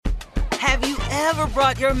Have you ever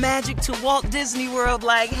brought your magic to Walt Disney World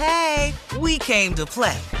like, hey, we came to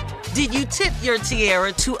play? Did you tip your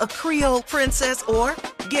tiara to a Creole princess or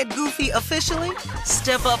get goofy officially?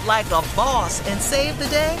 Step up like a boss and save the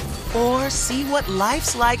day? Or see what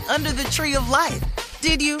life's like under the tree of life?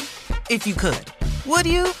 Did you? If you could. Would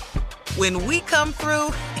you? When we come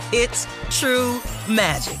through, it's true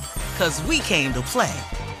magic. 'Cause we came to play.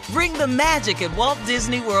 Bring the magic at Walt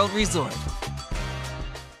Disney World Resort.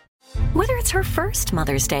 Whether it's her first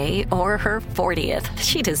Mother's Day or her 40th,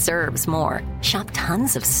 she deserves more. Shop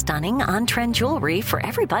tons of stunning on-trend jewelry for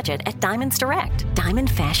every budget at Diamonds Direct. Diamond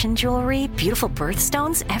fashion jewelry, beautiful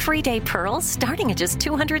birthstones, everyday pearls starting at just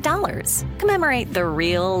 $200. Commemorate the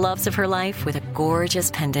real loves of her life with a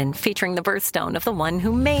gorgeous pendant featuring the birthstone of the one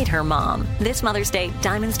who made her mom. This Mother's Day,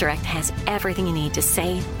 Diamonds Direct has everything you need to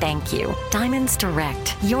say thank you. Diamonds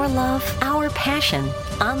Direct. Your love, our passion.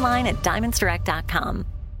 Online at diamondsdirect.com.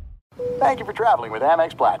 Thank you for traveling with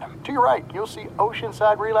Amex Platinum. To your right, you'll see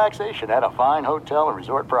oceanside relaxation at a fine hotel and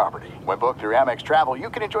resort property. When booked through Amex Travel, you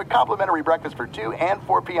can enjoy complimentary breakfast for 2 and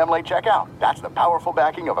 4 p.m. late checkout. That's the powerful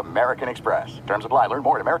backing of American Express. Terms apply. Learn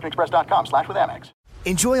more at americanexpress.com/withAmex.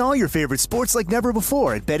 Enjoy all your favorite sports like never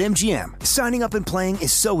before at BetMGM. Signing up and playing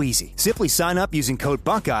is so easy. Simply sign up using code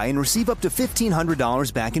Buckeye and receive up to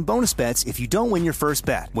 $1,500 back in bonus bets if you don't win your first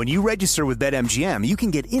bet. When you register with BetMGM, you can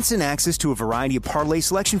get instant access to a variety of parlay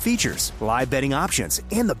selection features, live betting options,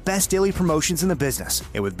 and the best daily promotions in the business.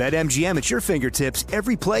 And with BetMGM at your fingertips,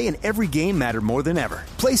 every play and every game matter more than ever.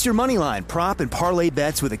 Place your moneyline, prop, and parlay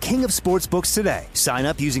bets with the king of sportsbooks today. Sign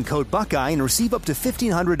up using code Buckeye and receive up to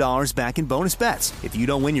 $1,500 back in bonus bets if you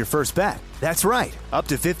don't win your first bet. That's right, up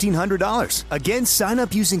to $1,500. Again, sign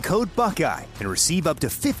up using code Buckeye and receive up to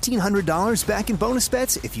 $1,500 back in bonus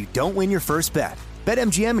bets if you don't win your first bet.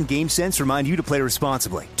 BetMGM and GameSense remind you to play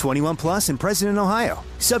responsibly. 21 plus and present in Ohio.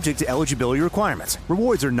 Subject to eligibility requirements.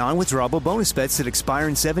 Rewards are non-withdrawable bonus bets that expire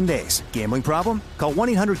in 7 days. Gambling problem? Call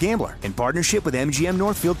 1-800-GAMBLER in partnership with MGM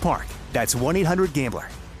Northfield Park. That's 1-800-GAMBLER.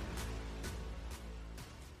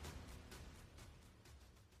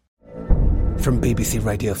 From BBC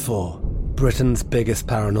Radio 4, Britain's biggest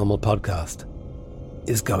paranormal podcast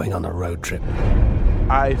is going on a road trip.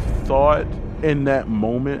 I thought in that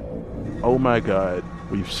moment, oh my God,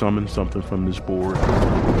 we've summoned something from this board.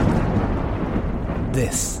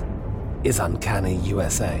 This is Uncanny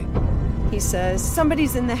USA. He says,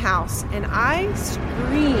 somebody's in the house, and I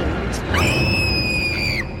screamed.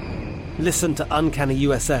 Listen to Uncanny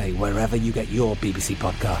USA wherever you get your BBC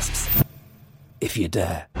podcasts, if you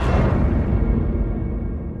dare.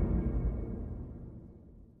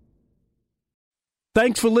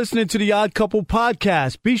 Thanks for listening to the Odd Couple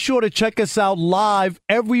podcast. Be sure to check us out live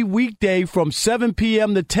every weekday from 7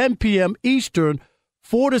 p.m. to 10 p.m. Eastern,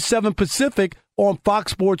 4 to 7 Pacific on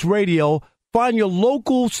Fox Sports Radio. Find your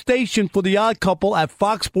local station for the Odd Couple at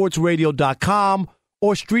foxsportsradio.com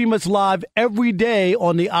or stream us live every day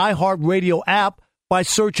on the iHeartRadio app by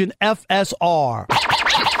searching FSR. Now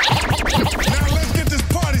let's get this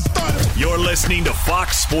party started. You're listening to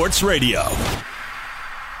Fox Sports Radio.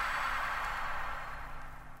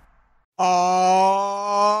 Oh,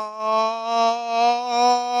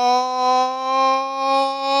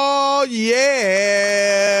 yeah.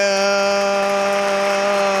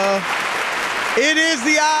 It is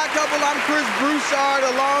the Odd Couple. I'm Chris Broussard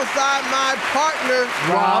alongside my partner,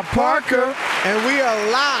 Rob Parker. And we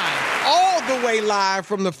are live, all the way live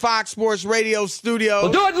from the Fox Sports Radio studio.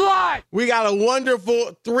 We'll do it live. We got a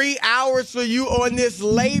wonderful 3 hours for you on this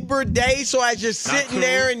Labor Day. So as you're sitting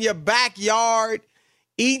there in your backyard,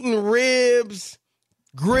 eating ribs,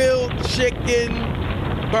 grilled chicken,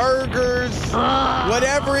 burgers,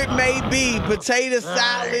 whatever it may be, potato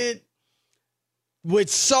salad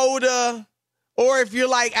with soda, or if you're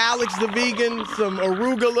like Alex the vegan, some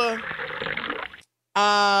arugula.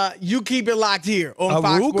 You keep it locked here on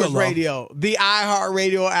Fox Sports Radio, the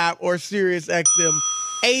iHeartRadio app, or Sirius XM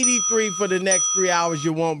 83 for the next 3 hours.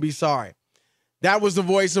 You won't be sorry. That was the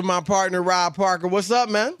voice of my partner, Rob Parker. What's up,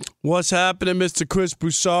 man? What's happening, Mr. Chris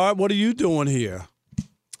Broussard? What are you doing here?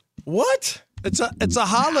 What? It's a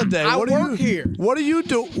holiday. I work here. What are you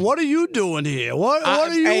doing here? What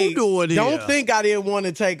are you doing here? Don't think I didn't want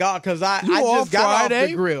to take off because I just got off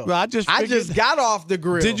the grill. I just got off the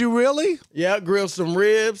grill. Did you really? Yeah, grilled some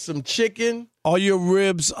ribs, some chicken. Are your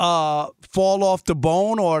ribs fall off the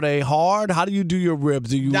bone, or are they hard? How do you do your ribs?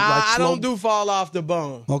 Do you I don't do fall off the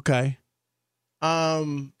bone. Okay.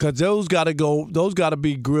 Because those got to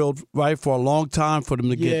be grilled right for a long time for them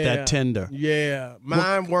to get that tender. Yeah,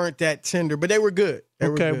 mine weren't that tender, but they were good.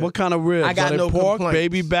 What kind of ribs? I got no pork, complaints.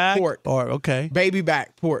 Baby back, pork, or okay, baby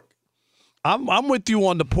back pork. I'm with you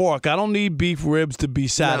on the pork. I don't need beef ribs to be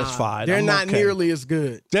satisfied. They're not nearly as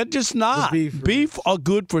good. They're just not. Beef are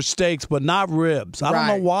good for steaks, but not ribs. I don't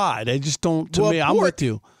know why. They just don't. To me, I'm with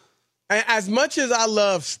you. As much as I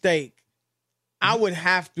love steak, I would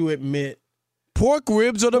have to admit, pork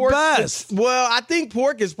ribs are the best. Well, I think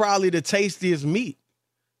pork is probably the tastiest meat.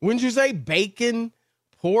 Wouldn't you say bacon,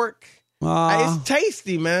 pork? It's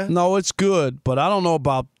tasty, man. No, it's good, but I don't know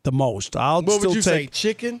about the most. What would you say,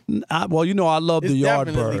 chicken? Well, I love the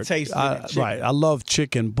yard bird. Tasty right, I love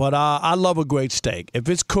chicken, but I love a great steak. If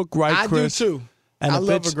it's cooked right, Chris. I do too. And I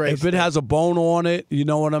love a great steak. If it has a bone on it, you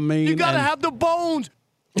know what I mean? You got to have the bones.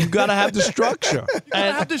 You got to have the structure.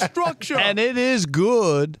 And it is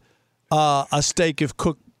good, a steak if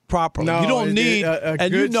cooked properly. No, you don't need,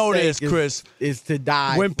 and you know this, Chris, is to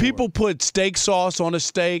die. When people put steak sauce on a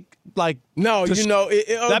steak, that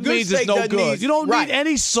means it's no good. You don't need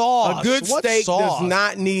any sauce. A good steak does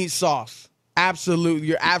not need sauce. Absolutely,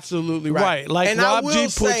 you're absolutely right. Right, like Rob G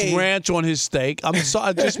puts ranch on his steak. I'm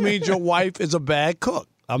sorry, it just means your wife is a bad cook.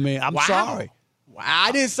 I mean, I'm sorry.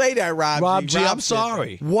 I didn't say that, Rob G. I'm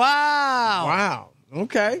sorry. Wow.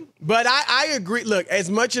 Okay. But I agree. Look, as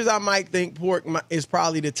much as I might think pork is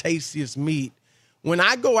probably the tastiest meat, when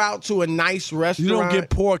I go out to a nice restaurant. You don't get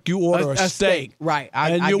pork, you order a steak. Right.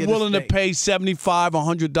 And you're willing to pay $75,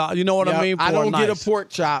 $100. You know what I mean? I don't get a pork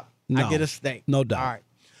chop. No, I get a steak. No doubt.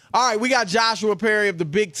 All right. We got Joshua Perry of the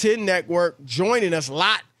Big Ten Network joining us. A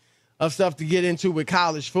lot of stuff to get into with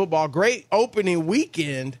college football. Great opening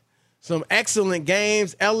weekend. Some excellent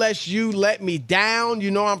games. LSU let me down.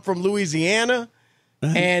 I'm from Louisiana.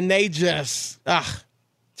 And they just,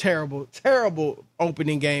 terrible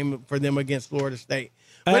opening game for them against Florida State.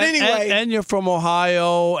 But anyway. And you're from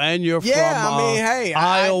Ohio, and you're from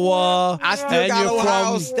Iowa. I still got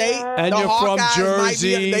Ohio State. And you're from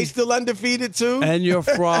Jersey. They still undefeated, too. And you're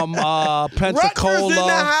from Pensacola. Rutgers in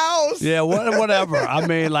the house. Yeah, whatever. I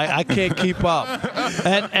mean, I can't keep up.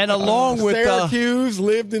 And along with Syracuse,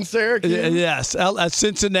 lived in Syracuse. Yes.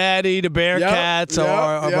 Cincinnati, the Bearcats.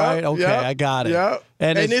 Right? Okay, I got it. Yep.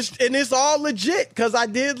 And it's all legit because I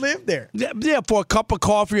did live there. Yeah, for a cup of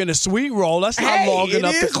coffee and a sweet roll. That's not long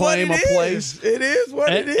enough to claim a place. It is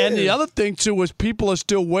what it is. And the other thing, too, is people are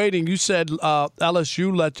still waiting. You said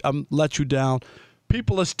LSU let you down.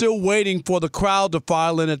 People are still waiting for the crowd to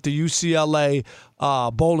file in at the UCLA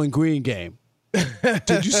Bowling Green game.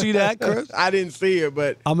 Did you see that, Chris? I didn't see it,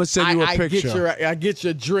 but I'm going to send you a picture. I get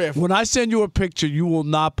your drift. When I send you a picture, you will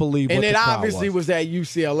not believe what the crowd was. And it obviously was at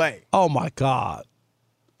UCLA. Oh, my God.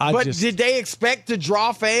 Did they expect to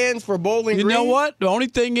draw fans for Bowling Green? You know what? The only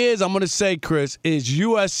thing is, I'm going to say, Chris, is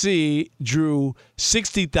USC drew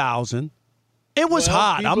 60,000. It was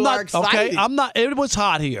hot. I'm not excited. It was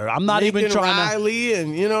hot here. I'm not Lincoln even trying Riley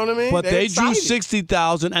and you know what I mean. But they drew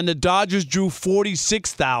 60,000, and the Dodgers drew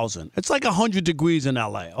 46,000. It's like 100 degrees in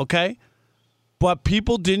LA. Okay, but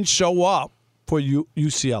people didn't show up for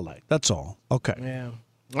UCLA. That's all. Okay. Yeah.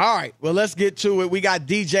 All right. Well, let's get to it. We got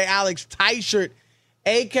DJ Alex Teichert,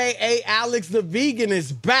 a.k.a. Alex the Vegan,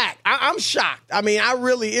 is back. I'm shocked. I mean,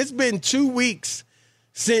 it's been 2 weeks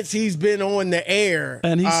since he's been on the air.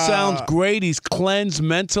 And he sounds great. He's cleansed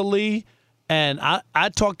mentally. And I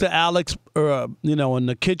talked to Alex, in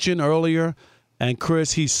the kitchen earlier. And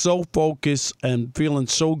Chris, he's so focused and feeling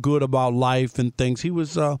so good about life and things. He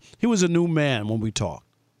was a new man when we talked.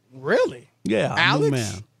 Really? Yeah, Alex? a new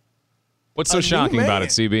man. What's so shocking about it,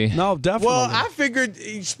 CB? No, definitely. Well, I figured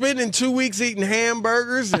spending 2 weeks eating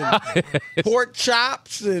hamburgers and pork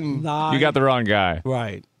chops and... You got the wrong guy.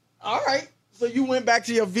 Right. All right. So you went back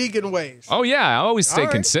to your vegan ways. Oh, yeah. I always stay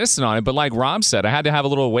consistent on it. But like Rob said, I had to have a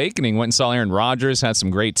little awakening. Went and saw Aaron Rodgers, had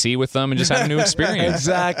some great tea with them, and just had a new experience.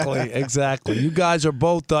 Exactly. You guys are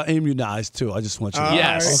both immunized, too. I just want you to know.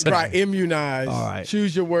 Yes. Right, immunized. All right.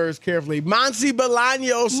 Choose your words carefully. Monty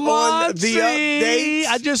Bolaños on the updates.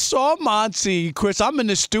 I just saw Monty. Chris, I'm in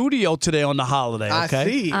the studio today on the holiday,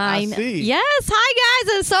 okay? I see. Yes. Hi,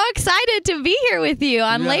 guys. I'm so excited to be here with you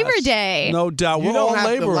on Labor Day. No doubt. You We're don't all have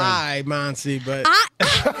laboring. to lie, Monty. But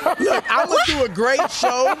look, I'm going to do a great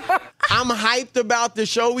show. I'm hyped about the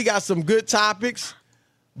show. We got some good topics.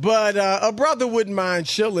 But a brother wouldn't mind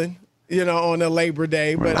chilling, on a Labor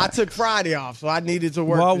Day. But I took Friday off, so I needed to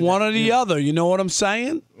work. Well, one or the other. You know what I'm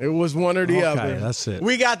saying? It was one or the other. Okay, that's it.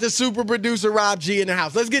 We got the super producer, Rob G, in the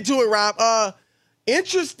house. Let's get to it, Rob.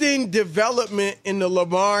 Interesting development in the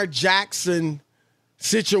Lamar Jackson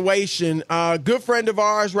situation. Good friend of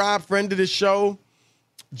ours, Rob, friend of the show,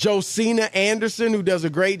 Josina Anderson, who does a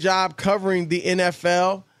great job covering the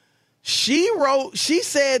NFL. She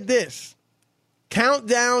said this: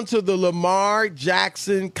 countdown to the Lamar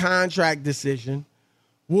Jackson contract decision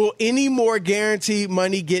Will any more guaranteed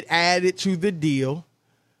money get added to the deal?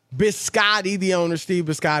 Biscotti, the owner, Steve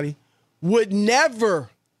Biscotti, would never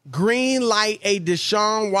green light a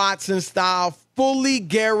Deshaun Watson-style fully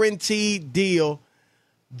guaranteed deal.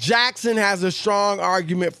 Jackson has a strong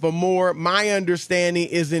argument for more. My understanding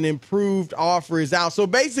is an improved offer is out. So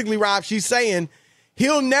basically, Rob, she's saying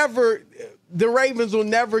the Ravens will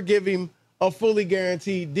never give him a fully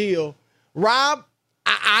guaranteed deal. Rob,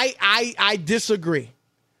 I disagree.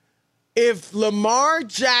 If Lamar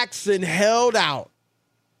Jackson held out,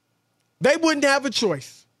 they wouldn't have a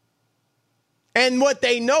choice. And what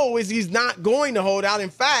they know is he's not going to hold out. In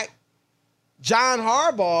fact, John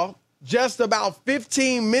Harbaugh, just about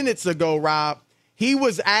 15 minutes ago, Rob, he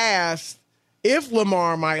was asked if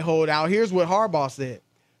Lamar might hold out. Here's what Harbaugh said.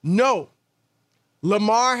 No.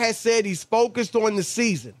 Lamar has said he's focused on the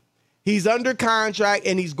season. He's under contract,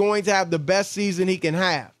 and he's going to have the best season he can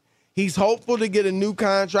have. He's hopeful to get a new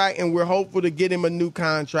contract, and we're hopeful to get him a new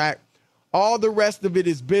contract. All the rest of it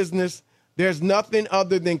is business. There's nothing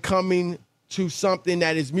other than coming to something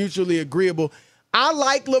that is mutually agreeable. I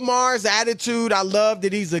like Lamar's attitude. I love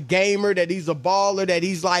that he's a gamer, that he's a baller, that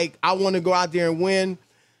he's like, I want to go out there and win.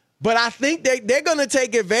 But I think they're going to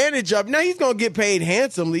take advantage of. Now, he's going to get paid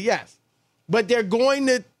handsomely, yes. But they're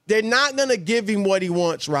not going to give him what he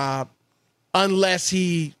wants, Rob, unless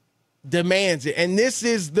he demands it. And this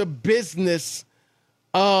is the business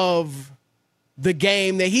of the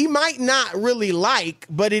game that he might not really like,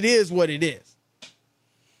 but it is what it is.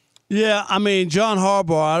 Yeah, I mean, John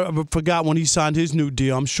Harbaugh, I forgot when he signed his new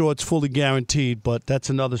deal. I'm sure it's fully guaranteed, but that's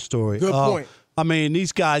another story. Good point. I mean,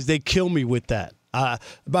 these guys, they kill me with that.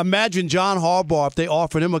 Imagine John Harbaugh, if they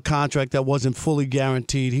offered him a contract that wasn't fully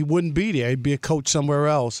guaranteed, he wouldn't be there. He'd be a coach somewhere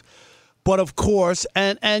else. But, of course,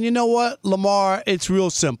 and you know what, Lamar, it's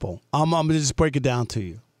real simple. I'm going to just break it down to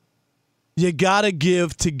you. You got to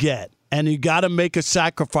give to get, and you got to make a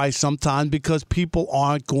sacrifice sometimes because people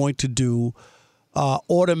aren't going to do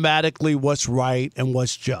automatically what's right and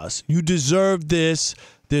what's just. You deserve this.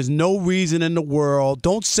 There's no reason in the world.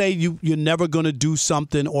 Don't say you're never going to do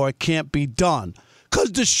something or it can't be done.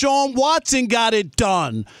 Because Deshaun Watson got it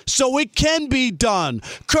done, so it can be done.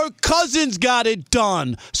 Kirk Cousins got it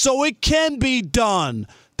done, so it can be done.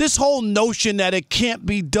 This whole notion that it can't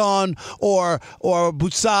be done or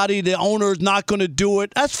Busatti, the owner, is not going to do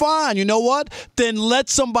it, that's fine. You know what? Then let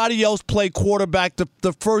somebody else play quarterback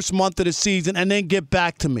the first month of the season and then get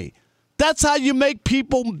back to me. That's how you make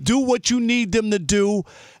people do what you need them to do.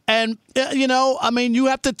 And, you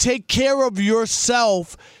have to take care of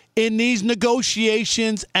yourself in these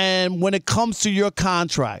negotiations and when it comes to your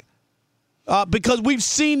contract. Because we've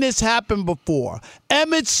seen this happen before.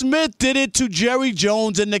 Emmitt Smith did it to Jerry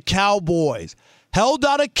Jones and the Cowboys. Held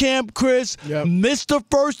out of camp, Chris. Yep. Missed the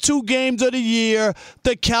first 2 games of the year.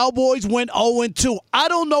 The Cowboys went 0-2. I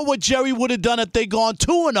don't know what Jerry would have done if they gone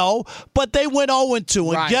 2-0, but they went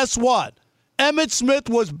 0-2. And guess what? Emmitt Smith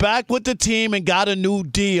was back with the team and got a new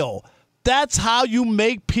deal. That's how you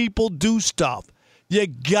make people do stuff. You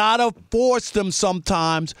got to force them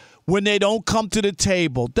sometimes when they don't come to the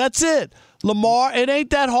table. That's it. Lamar, it ain't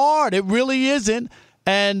that hard. It really isn't.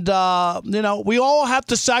 And, we all have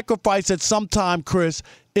to sacrifice at some time, Chris,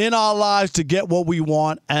 in our lives to get what we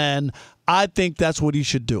want. And I think that's what he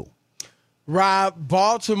should do. Rob,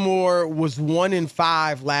 Baltimore was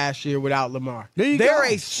 1-5 last year without Lamar. They're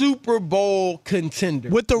a Super Bowl contender.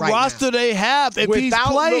 With the roster now they have, if he's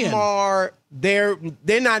playing. Without Lamar, they're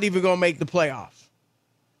not even going to make the playoffs.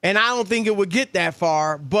 And I don't think it would get that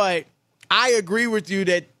far, but I agree with you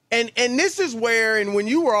that and this is where, and when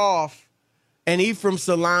you were off and Ephraim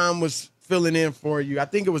Salam was filling in for you, I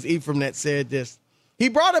think it was Ephraim that said this. He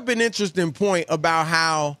brought up an interesting point about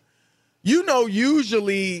how,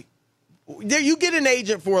 usually you get an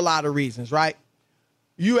agent for a lot of reasons, right?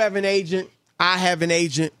 You have an agent, I have an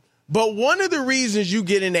agent. But one of the reasons you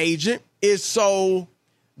get an agent is so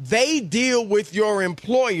they deal with your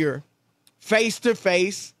employer face to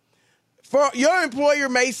face. For your employer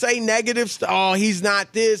may say negative stuff. Oh, he's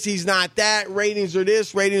not this, he's not that. Ratings are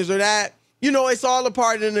this, ratings are that. It's all a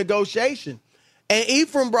part of the negotiation. And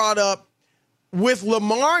Ephraim brought up, with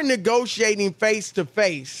Lamar negotiating face to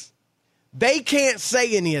face, they can't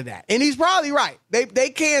say any of that. And he's probably right. They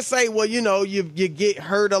can't say, well, you get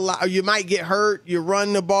hurt a lot, or you might get hurt, you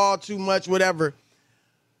run the ball too much, whatever.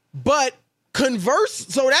 But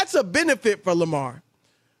so that's a benefit for Lamar.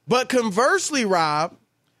 But conversely, Rob,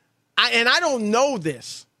 I don't know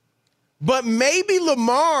this, but maybe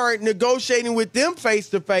Lamar negotiating with them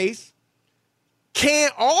face-to-face can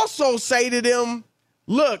also say to them,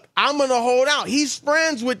 look, I'm going to hold out. He's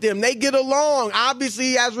friends with them. They get along. Obviously,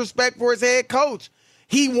 he has respect for his head coach.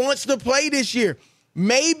 he wants to play this year.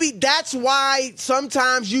 Maybe that's why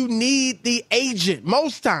sometimes you need the agent,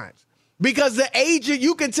 most times. Because the agent,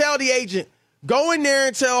 you can tell the agent, go in there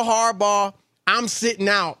and tell Harbaugh, I'm sitting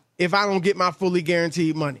out if I don't get my fully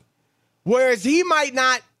guaranteed money. Whereas he might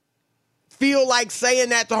not feel like saying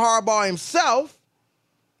that to Harbaugh himself.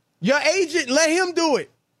 Your agent, let him do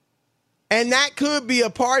it. And that could be a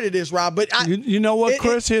part of this, Rob. But you know what,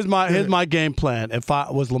 Chris? Here's my game plan if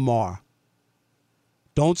I was Lamar.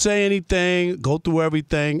 Don't say anything, go through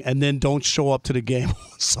everything, and then don't show up to the game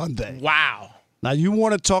on Sunday. Wow. Now, you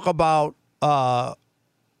want to talk about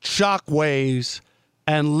shockwaves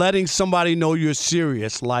and letting somebody know you're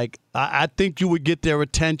serious. Like, I think you would get their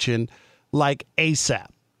attention like ASAP.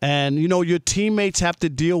 And, your teammates have to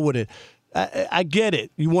deal with it. I get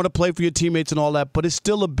it. You want to play for your teammates and all that, but it's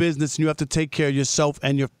still a business, and you have to take care of yourself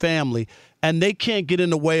and your family. And they can't get in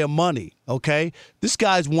the way of money, okay? This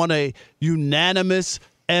guy's won a unanimous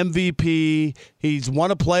MVP. He's won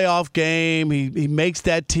a playoff game. He makes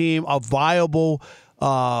that team a viable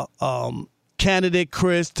candidate,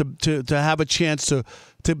 Chris, to have a chance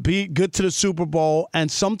to be good to the Super Bowl. And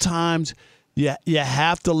sometimes you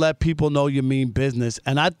have to let people know you mean business.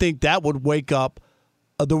 And I think that would wake up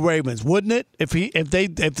the Ravens, wouldn't it? If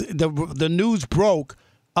the news broke,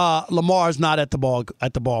 Lamar's not at the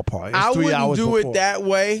ballpark. It's I 3 hours wouldn't do before. it that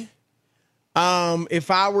way.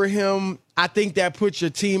 If I were him, I think that puts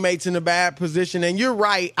your teammates in a bad position. And you're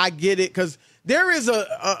right, I get it, because there is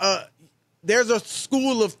there's a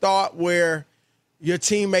school of thought where your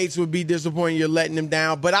teammates would be disappointed you're letting them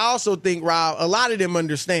down. But I also think, Rob, a lot of them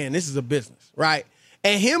understand this is a business, right?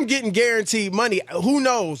 And him getting guaranteed money, who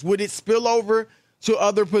knows? Would it spill over to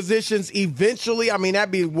other positions eventually? I mean,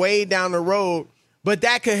 that'd be way down the road, but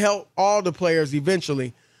that could help all the players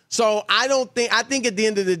eventually. So I think at the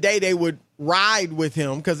end of the day, they would ride with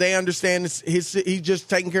him because they understand he's just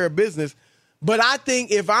taking care of business. But I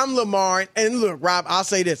think if I'm Lamar, and look, Rob, I'll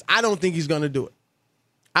say this, I don't think he's going to do it.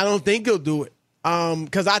 I don't think he'll do it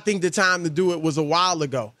because I think the time to do it was a while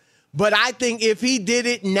ago. But I think if he did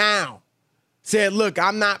it now, said, look,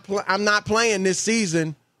 I'm not playing this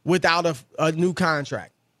season without a new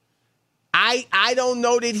contract. I don't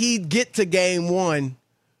know that he'd get to game one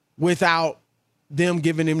without them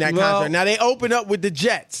giving him that contract. Now, they open up with the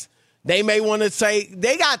Jets. They may want to say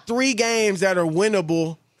they got 3 games that are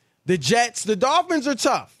winnable. The Jets, the Dolphins are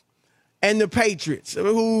tough. And the Patriots,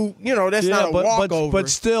 who, that's not a walkover. But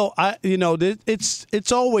still,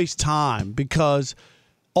 it's always time because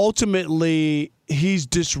ultimately he's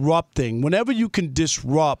disrupting. Whenever you can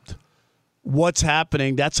disrupt what's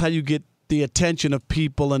happening, that's how you get the attention of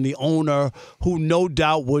people and the owner, who no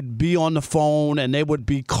doubt would be on the phone and they would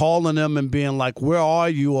be calling them and being like, where are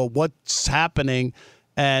you, or what's happening?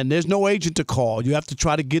 And there's no agent to call. You have to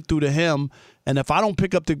try to get through to him. And if I don't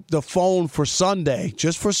pick up the phone for Sunday,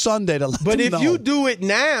 just for Sunday to let them know. But if you do it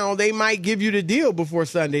now, they might give you the deal before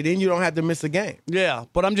Sunday. Then you don't have to miss a game. Yeah,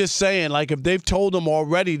 but I'm just saying, like, if they've told him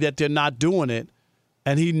already that they're not doing it,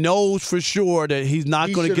 and he knows for sure that he's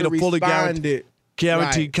not going to get a fully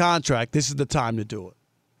guaranteed contract, this is the time to do it.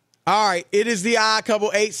 All right, it is the Odd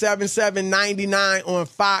Couple, 877-99 on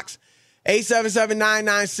Fox.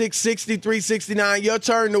 877-996-6369. Your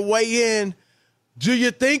turn to weigh in. Do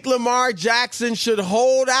you think Lamar Jackson should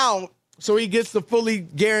hold out so he gets the fully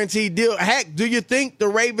guaranteed deal? Heck, do you think the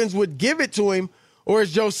Ravens would give it to him, or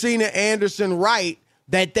is Josina Anderson right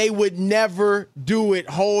that they would never do it,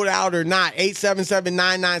 hold out or not?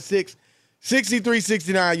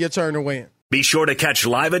 877-996-6369. Your turn to win. Be sure to catch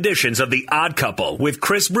live editions of The Odd Couple with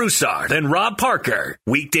Chris Broussard and Rob Parker.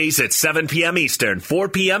 Weekdays at 7 p.m. Eastern, 4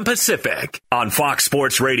 p.m. Pacific on Fox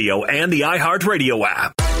Sports Radio and the iHeartRadio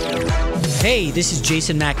app. Hey, this is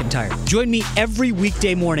Jason McIntyre. Join me every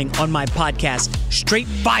weekday morning on my podcast, Straight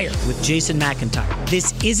Fire with Jason McIntyre.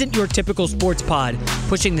 This isn't your typical sports pod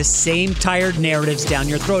pushing the same tired narratives down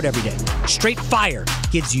your throat every day. Straight Fire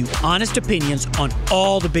gives you honest opinions on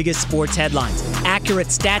all the biggest sports headlines, accurate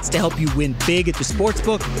stats to help you win big at the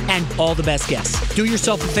sportsbook, and all the best guests. Do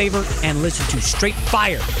yourself a favor and listen to Straight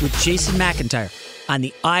Fire with Jason McIntyre on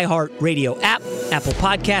the iHeartRadio app, Apple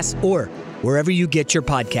Podcasts, or wherever you get your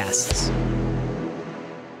podcasts.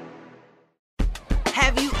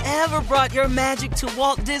 Have you ever brought your magic to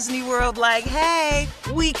Walt Disney World like, hey,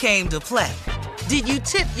 we came to play? Did you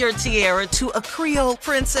tip your tiara to a Creole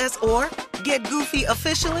princess or get goofy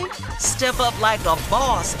officially? Step up like a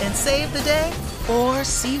boss and save the day? Or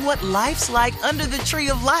see what life's like under the tree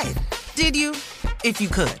of life? Did you? If you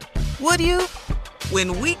could. Would you?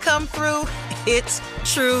 When we come through, it's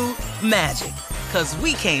true magic. 'Cause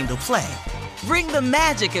we came to play. Bring the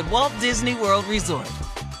magic at Walt Disney World Resort.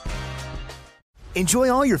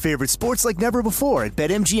 Enjoy all your favorite sports like never before at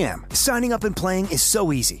BetMGM. Signing up and playing is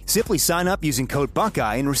so easy. Simply sign up using code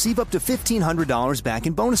Buckeye and receive up to $1,500 back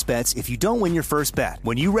in bonus bets if you don't win your first bet.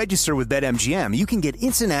 When you register with BetMGM, you can get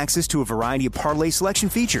instant access to a variety of parlay selection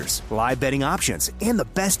features, live betting options, and the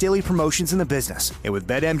best daily promotions in the business. And with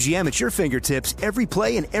BetMGM at your fingertips, every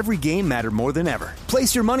play and every game matter more than ever.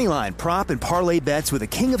 Place your moneyline, prop, and parlay bets with the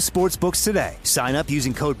king of sportsbooks today. Sign up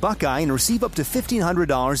using code Buckeye and receive up to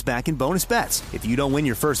 $1,500 back in bonus bets if you don't win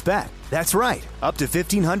your first bet. That's right, up to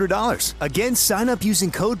 $1,500. Again, sign up using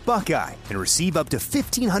code Buckeye and receive up to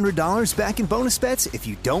 $1,500 back in bonus bets if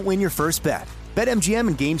you don't win your first bet. BetMGM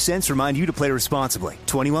and GameSense remind you to play responsibly.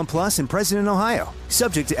 21 plus and present in Ohio.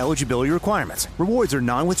 Subject to eligibility requirements. Rewards are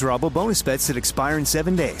non-withdrawable bonus bets that expire in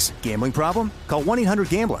 7 days. Gambling problem? Call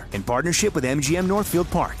 1-800-GAMBLER in partnership with MGM Northfield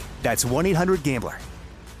Park. That's 1-800-GAMBLER.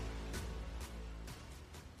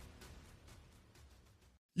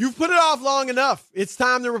 You've put it off long enough. It's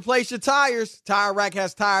time to replace your tires. Tire Rack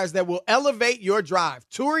has tires that will elevate your drive.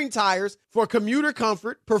 Touring tires for commuter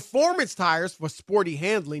comfort, performance tires for sporty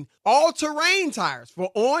handling, all-terrain tires for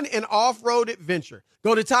on- and off-road adventure.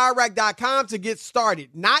 Go to TireRack.com to get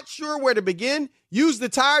started. Not sure where to begin? Use the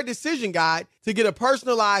Tire Decision Guide to get a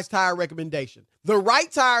personalized tire recommendation. The right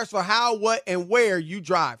tires for how, what, and where you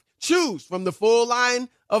drive. Choose from the full line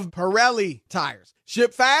of Pirelli tires.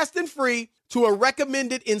 Ship fast and free to a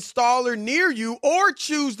recommended installer near you, or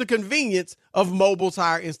choose the convenience of mobile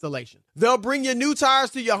tire installation. They'll bring your new tires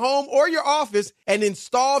to your home or your office and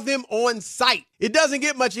install them on site. It doesn't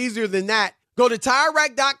get much easier than that. Go to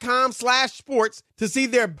TireRack.com/sports to see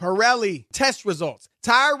their Pirelli test results,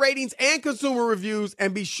 tire ratings, and consumer reviews,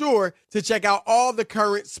 and be sure to check out all the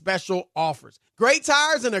current special offers. Great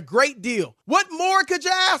tires and a great deal. What more could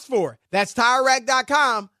you ask for? That's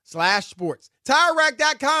TireRack.com/sports.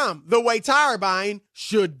 TireRack.com, the way tire buying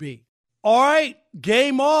should be. All right,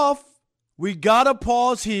 game off. We got to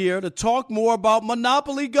pause here to talk more about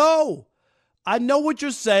Monopoly Go. I know what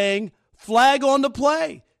you're saying. Flag on the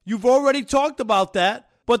play. You've already talked about that,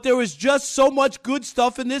 but there is just so much good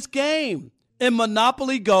stuff in this game. In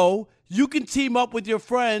Monopoly Go, you can team up with your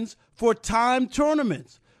friends for timed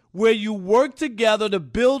tournaments where you work together to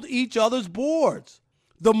build each other's boards.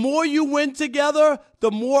 The more you win together,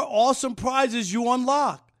 the more awesome prizes you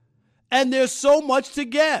unlock. And there's so much to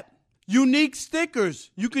get. Unique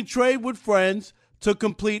stickers you can trade with friends to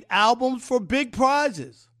complete albums for big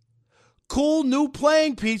prizes. Cool new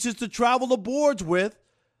playing pieces to travel the boards with.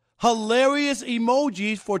 Hilarious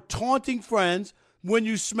emojis for taunting friends when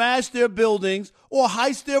you smash their buildings or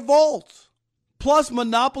heist their vaults. Plus,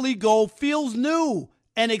 Monopoly Go feels new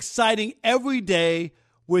and exciting every day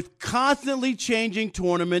with constantly changing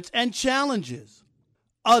tournaments and challenges.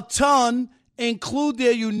 A ton include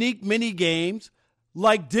their unique mini games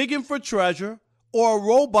like digging for treasure or a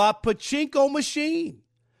robot pachinko machine.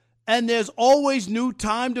 And there's always new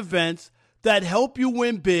timed events that help you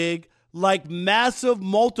win big, like massive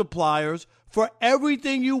multipliers for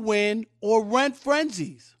everything you win or rent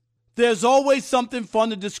frenzies. There's always something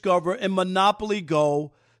fun to discover in Monopoly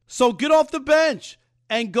Go, so get off the bench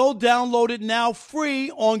and go download it now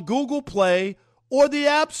free on Google Play or the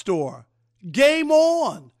App Store. Game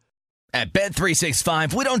on! At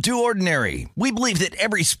Bet365, we don't do ordinary. We believe that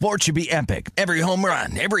every sport should be epic. Every home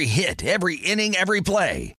run, every hit, every inning, every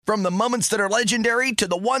play. From the moments that are legendary to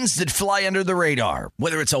the ones that fly under the radar.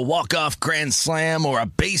 Whether it's a walk-off grand slam or a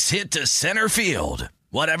base hit to center field.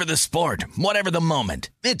 Whatever the sport, whatever the moment,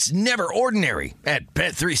 it's never ordinary at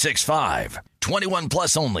Bet365. 21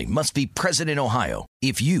 plus only. Must be present in Ohio.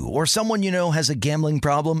 If you or someone you know has a gambling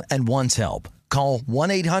problem and wants help, call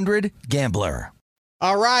 1-800-GAMBLER.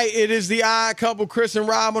 All right, it is the Odd Couple, Chris and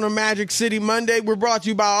Rob on a Magic City Monday. We're brought to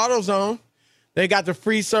you by AutoZone. They got the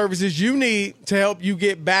free services you need to help you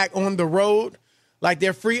get back on the road, like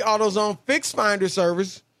their free AutoZone Fix Finder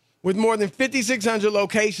service. With more than 5,600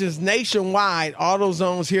 locations nationwide,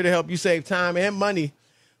 AutoZone's here to help you save time and money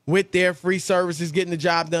with their free services. Getting the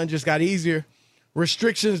job done just got easier.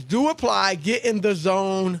 Restrictions do apply. Get in the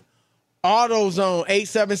zone. AutoZone,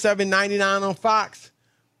 877-99 on Fox.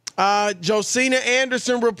 Josina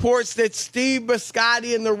Anderson reports that Steve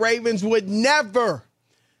Bisciotti and the Ravens would never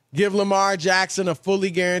give Lamar Jackson a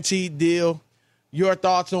fully guaranteed deal. Your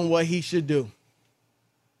thoughts on what he should do?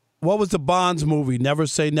 What was the Bonds movie? Never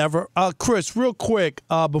Say Never. Chris, real quick,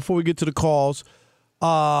 before we get to the calls,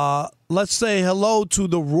 let's say hello to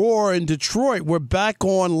the Roar in Detroit. We're back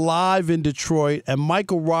on live in Detroit, and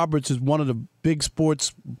Michael Roberts is one of the big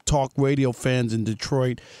sports talk radio fans in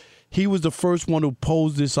Detroit. he was the first one who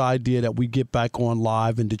posed this idea that we get back on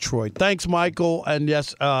live in Detroit. Thanks, Michael. And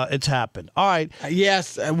yes, it's happened. All right.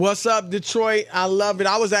 Yes. What's up, Detroit? I love it.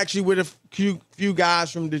 I was actually with a few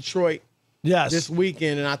guys from Detroit this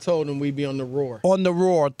weekend, and I told them we'd be on the Roar. On the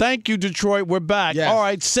Roar. Thank you, Detroit. We're back. Yes. All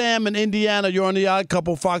right, Sam in Indiana. You're on the Odd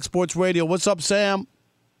Couple, Fox Sports Radio. What's up, Sam?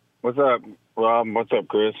 What's up, Rob? What's up,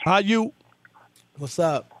 Chris? How you? What's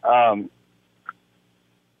up?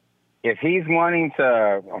 If he's wanting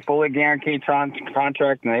a fully guaranteed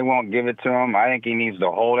contract and they won't give it to him, I think he needs to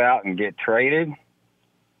hold out and get traded.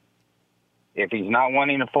 If he's not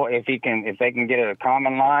wanting if they can get a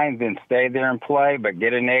common line, then stay there and play, but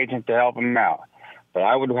get an agent to help him out. But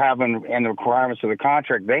I would have in the requirements of the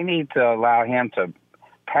contract, they need to allow him to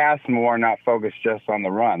pass more, not focus just on the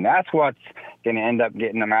run. That's what's going to end up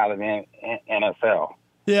getting him out of the NFL.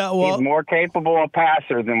 Yeah, well, he's more capable a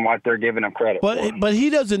passer than what they're giving him credit for. But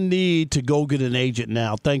he doesn't need to go get an agent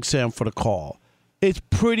now. Thanks, Sam, for the call. It's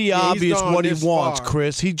pretty obvious what he wants,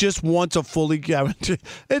 Chris. He just wants a fully guaranteed.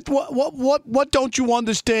 What don't you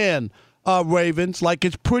understand, Ravens? Like,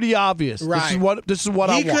 it's pretty obvious. Right. This is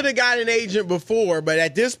what I want. He could have got an agent before, but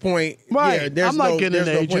at this point, right. I'm not getting an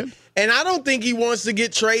agent. And I don't think he wants to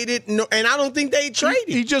get traded. No, and I don't think they trade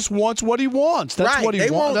him. He just wants what he wants. That's right. what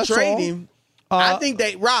he wants. They won't trade him. I think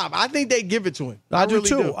they give it to him. I do really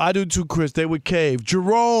too. I do too, Chris. They would cave.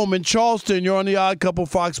 Jerome in Charleston, you're on the Odd Couple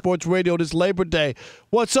Fox Sports Radio this Labor Day.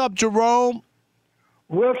 What's up, Jerome?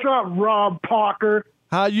 What's up, Rob Parker?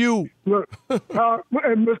 How you? Look,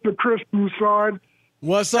 and Mr. Chris Broussard.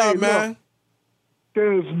 What's up, man? Look,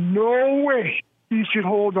 there's no way he should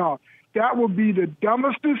hold on. That would be the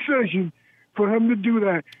dumbest decision for him to do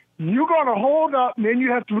that. You're going to hold up, and then you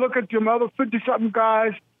have to look at them other 50-something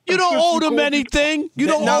guys. You don't owe them anything. You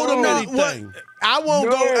don't owe them anything. I won't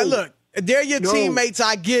go. Look, they're your teammates.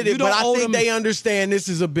 I get it, but I think they understand this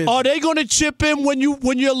is a business. Are they going to chip in when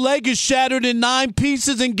your leg is shattered in 9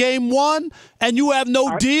 pieces in game 1 and you have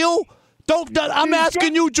no deal? I'm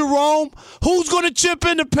asking you, Jerome. Who's going to chip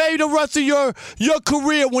in to pay the rest of your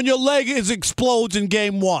career when your leg explodes in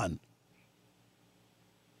game 1?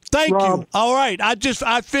 Thank you. All right.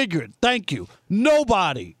 I figured. Thank you.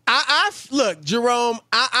 Nobody. Look, Jerome,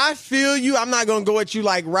 I feel you. I'm not going to go at you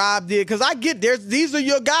like Rob did because I get these are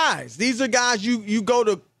your guys. These are guys you go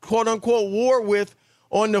to quote unquote war with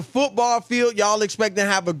on the football field. Y'all expect to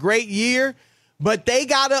have a great year, but they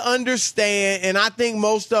got to understand, and I think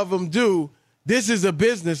most of them do, this is a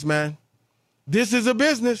business, man. This is a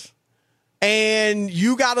business, and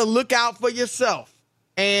you got to look out for yourself.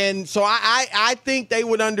 And so I think they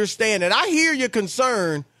would understand it. I hear your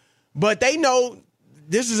concern, but they know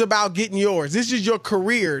this is about getting yours. This is your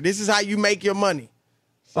career. This is how you make your money.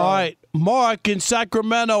 So. All right. Mark in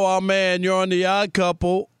Sacramento, our man. You're on the Odd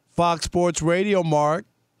Couple, Fox Sports Radio, Mark.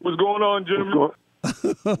 What's going on, gentlemen?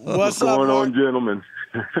 What's going on, gentlemen?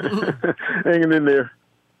 Hanging in there.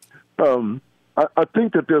 I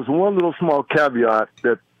think that there's one little small caveat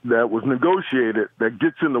that was negotiated that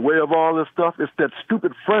gets in the way of all this stuff. It's that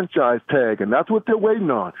stupid franchise tag, and that's what they're waiting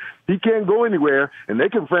on. He can't go anywhere, and they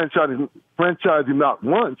can franchise him not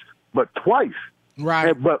once, but twice.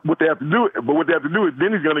 Right. But what they have to do is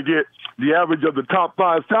then he's going to get the average of the top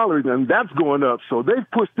 5 salaries, and that's going up. So they've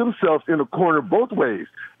pushed themselves in a corner both ways.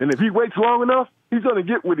 And if he waits long enough, he's going to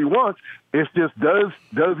get what he wants. It's just does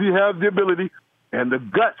he have the ability and the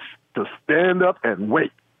guts to stand up and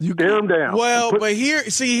wait? You tear him down. Well, but I hear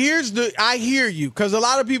you, because a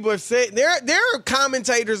lot of people have said there are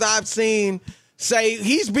commentators I've seen say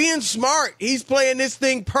he's being smart. He's playing this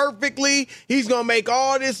thing perfectly. He's gonna make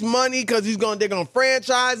all this money because they're gonna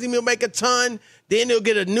franchise him. He'll make a ton. Then he'll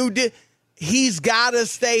get a new deal. He's gotta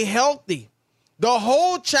stay healthy. The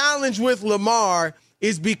whole challenge with Lamar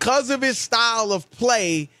is because of his style of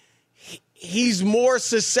play. He's more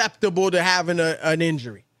susceptible to having an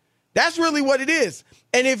injury. That's really what it is.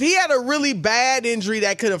 And if he had a really bad injury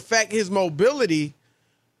that could affect his mobility,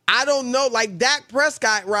 I don't know. Like Dak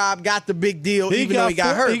Prescott, Rob, got the big deal even though he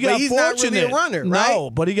got hurt. But he's not really a runner, right? No,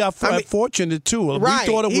 but he got fortunate too. Right.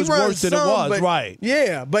 We thought it was worse than it was, right?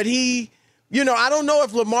 Yeah, but he, I don't know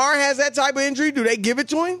if Lamar has that type of injury. Do they give it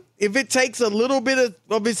to him? If it takes a little bit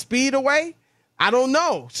of his speed away? I don't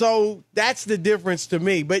know. So that's the difference to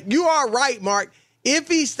me. But you are right, Mark. If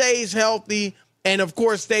he stays healthy and, of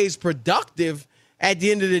course, stays productive, at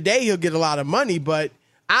the end of the day, he'll get a lot of money, but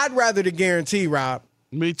I'd rather the guarantee, Rob.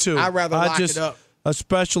 Me too. I'd rather lock it up.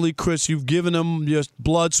 Especially, Chris, you've given him just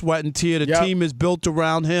blood, sweat, and tear. The team is built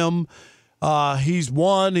around him. He's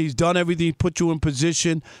won. He's done everything. He put you in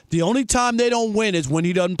position. The only time they don't win is when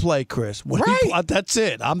he doesn't play, Chris. That's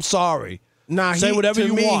it. I'm sorry. Nah, Say whatever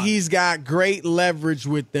you want. He's got great leverage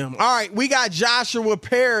with them. All right, we got Joshua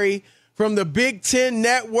Perry from the Big Ten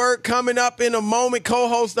Network coming up in a moment,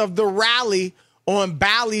 co-host of The Rally on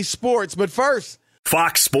Bally Sports. But first,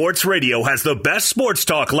 Fox Sports Radio has the best sports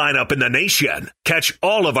talk lineup in the nation. Catch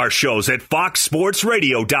all of our shows at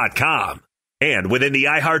foxsportsradio.com. And within the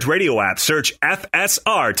iHeartRadio app, search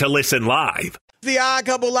FSR to listen live. The Odd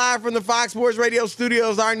Couple live from the Fox Sports Radio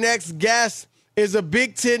studios. Our next guest is a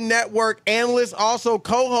Big Ten Network analyst, also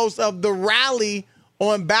co-host of The Rally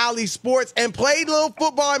on Bally Sports, and played a little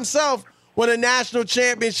football himself, won a national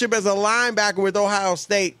championship as a linebacker with Ohio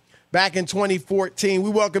State back in 2014. We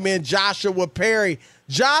welcome in Joshua Perry.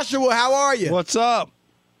 Joshua, how are you? What's up?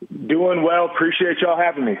 Doing well. Appreciate y'all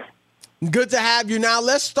having me. Good to have you. Now,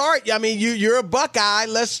 let's start. I mean, you're a Buckeye.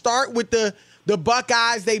 Let's start with the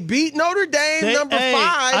Buckeyes. They beat Notre Dame, number 5.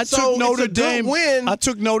 I took Notre Dame. Good win. I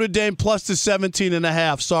took Notre Dame plus the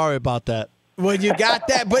 17.5. Sorry about that. Well, you got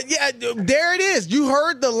that. But, yeah, there it is. You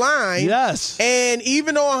heard the line. Yes. And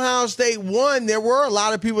even though Ohio State won, there were a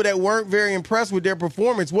lot of people that weren't very impressed with their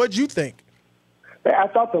performance. What'd you think? I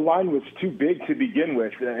thought the line was too big to begin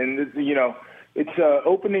with. And, you know, it's an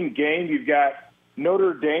opening game. You've got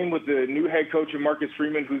Notre Dame with the new head coach, Marcus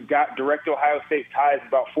Freeman, who's got direct Ohio State ties.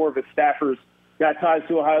 About 4 of his staffers got ties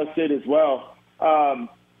to Ohio State as well.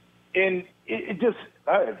 And it just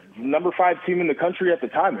number 5 team in the country at the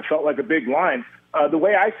time. It felt like a big line. The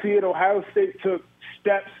way I see it, Ohio State took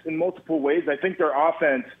steps in multiple ways. I think their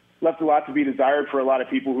offense left a lot to be desired for a lot of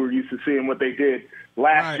people who are used to seeing what they did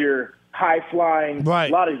last year. High-flying, a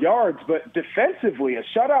lot of yards. But defensively, a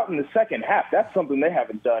shutout in the second half, that's something they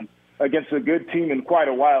haven't done against a good team in quite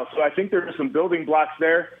a while. So I think there are some building blocks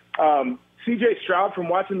there. C.J. Stroud, from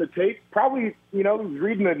watching the tape, probably,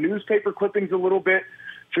 reading the newspaper clippings a little bit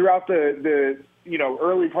throughout the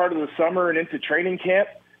early part of the summer and into training camp,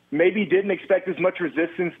 maybe didn't expect as much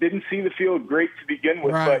resistance, didn't see the field great to begin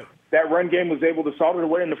with, but that run game was able to salt it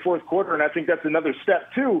away in the fourth quarter, and I think that's another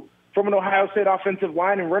step, too, from an Ohio State offensive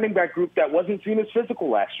line and running back group that wasn't seen as physical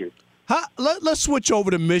last year. Let's switch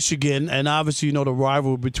over to Michigan, and obviously the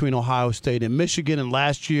rivalry between Ohio State and Michigan. And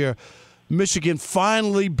last year, Michigan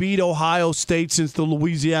finally beat Ohio State since the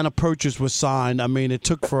Louisiana Purchase was signed. I mean, it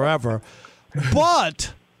took forever.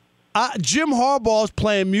 But Jim Harbaugh is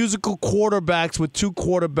playing musical quarterbacks with 2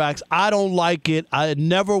 quarterbacks. I don't like it. It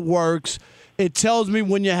never works. It tells me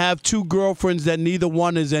when you have 2 girlfriends that neither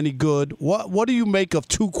one is any good. What do you make of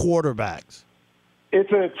 2 quarterbacks? It's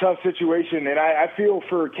a tough situation, and I feel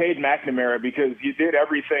for Cade McNamara because you did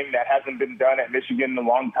everything that hasn't been done at Michigan in a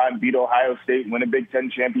long time, beat Ohio State, win a Big Ten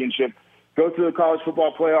championship, go to the college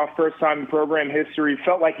football playoff, first time in program history.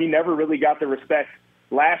 Felt like he never really got the respect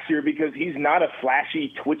last year because he's not a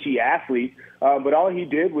flashy, twitchy athlete, but all he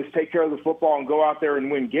did was take care of the football and go out there and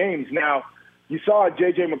win games. Now, you saw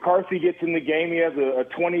J.J. McCarthy gets in the game. He has a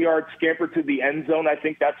 20-yard scamper to the end zone. I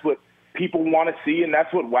think that's what people want to see, and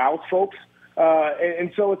that's what wows folks.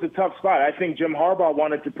 And so it's a tough spot. I think Jim Harbaugh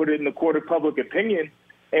wanted to put it in the court of public opinion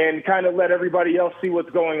and kind of let everybody else see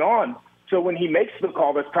what's going on. So when he makes the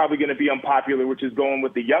call that's probably going to be unpopular, which is going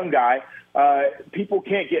with the young guy, people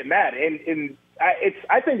can't get mad. And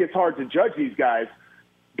I think it's hard to judge these guys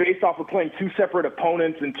based off of playing 2 separate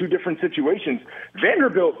opponents in 2 different situations.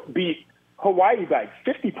 Vanderbilt beat Hawaii by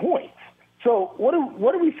 50 points. So what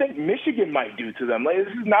do we think Michigan might do to them? This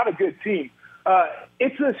is not a good team.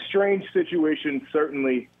 It's a strange situation,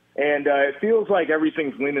 certainly, and it feels like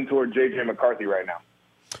everything's leaning toward J.J. McCarthy right now.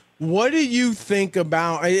 What do you think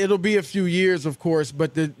about – it'll be a few years, of course,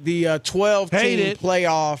 but the 12-team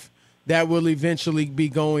playoff that will eventually be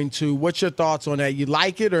going to, what's your thoughts on that? You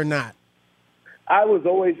like it or not? I was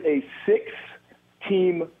always a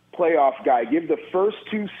 6-team playoff guy. Give the first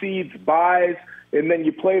 2 seeds byes, and then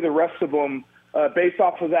you play the rest of them based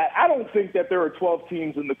off of that. I don't think that there are 12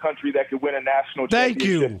 teams in the country that could win a national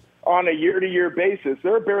championship on a year-to-year basis.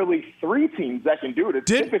 There are barely 3 teams that can do it.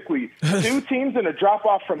 It's typically 2 teams and a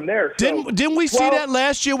drop-off from there. So, didn't we see that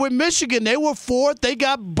last year with Michigan? They were 4th. They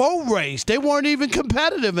got boat raced. They weren't even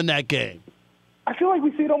competitive in that game. I feel like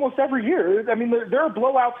we see it almost every year. I mean, there are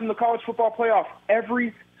blowouts in the college football playoff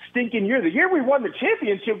every stinking year. The year we won the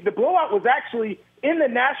championship, the blowout was actually in the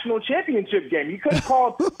national championship game. You could have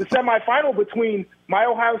called the semifinal between my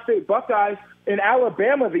Ohio State Buckeyes and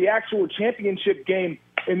Alabama the actual championship game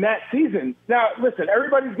in that season. Now, listen,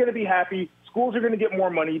 everybody's going to be happy. Schools are going to get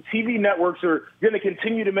more money. TV networks are going to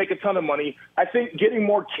continue to make a ton of money. I think getting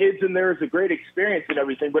more kids in there is a great experience and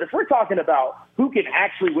everything. But if we're talking about who can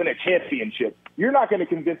actually win a championship, you're not going to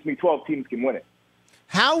convince me 12 teams can win it.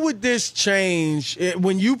 How would this change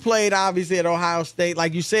when you played, obviously, at Ohio State?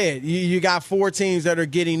 Like you said, you got 4 teams that are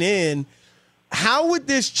getting in. how would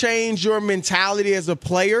this change your mentality as a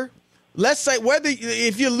player? Let's say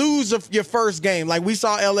if you lose your first game, like we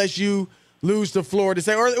saw LSU lose to Florida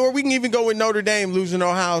State, or we can even go with Notre Dame losing to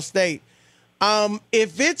Ohio State.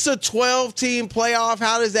 If it's a 12-team playoff,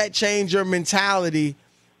 how does that change your mentality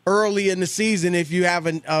early in the season if you have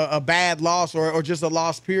a bad loss or just a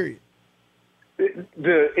loss period?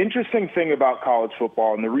 The interesting thing about college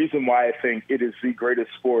football, and the reason why I think it is the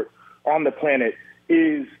greatest sport on the planet,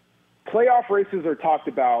 is playoff races are talked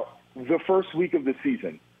about the first week of the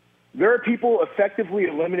season. There are people effectively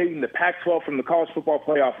eliminating the Pac-12 from the college football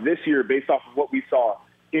playoff this year based off of what we saw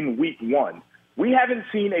in week 1. We haven't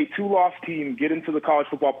seen a 2-loss team get into the college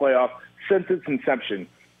football playoff since its inception.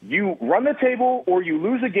 You run the table or you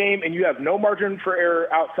lose a game and you have no margin for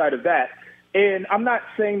error outside of that. And I'm not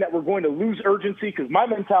saying that we're going to lose urgency, because my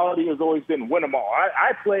mentality has always been win them all.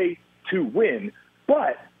 I play to win,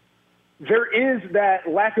 but there is that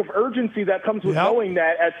lack of urgency that comes with knowing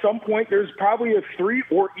that at some point there's probably a 3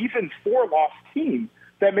 or even 4-loss team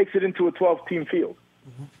that makes it into a 12-team field.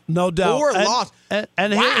 No doubt. 4 loss.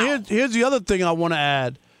 And here's the other thing I want to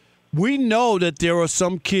add. We know that there are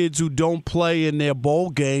some kids who don't play in their bowl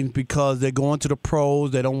games because they're going to the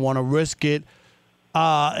pros. They don't want to risk it.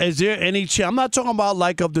 Is there any chance? I'm not talking about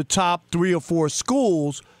like of the top 3 or 4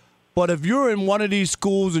 schools, but if you're in one of these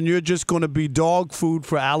schools and you're just going to be dog food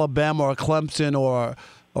for Alabama or Clemson or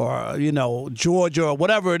Georgia or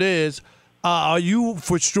whatever it is, are you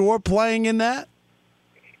for sure playing in that?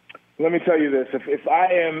 Let me tell you this. If I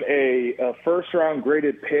am a first-round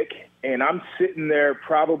graded pick and I'm sitting there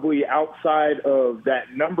probably outside of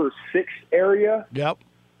that number 6 area,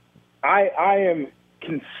 I am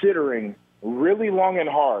considering really long and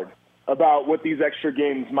hard about what these extra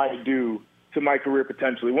games might do to my career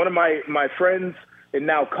potentially. One of my friends and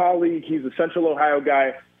now colleague, he's a Central Ohio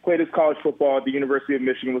guy, played his college football at the University of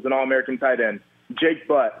Michigan, was an All-American tight end, Jake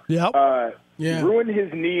Butt. Ruined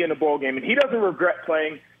his knee in a bowl game, and he doesn't regret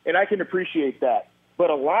playing, and I can appreciate that. But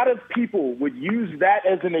a lot of people would use that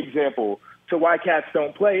as an example to why cats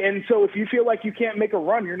don't play. And so if you feel like you can't make a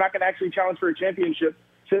run, you're not going to actually challenge for a championship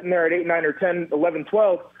sitting there at 8, 9, or 10, 11,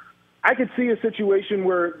 12, I could see a situation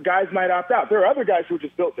where guys might opt out. There are other guys who are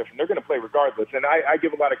just built different. They're going to play regardless, and I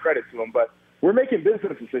give a lot of credit to them. But we're making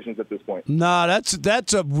business decisions at this point. Nah,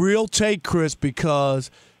 that's a real take, Chris, because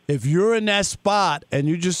if you're in that spot and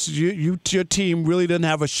your team really doesn't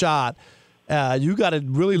have a shot, you got to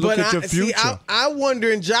really look at your future. See, I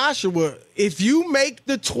wonder, in Joshua, if you make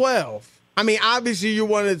the 12, I mean, obviously you're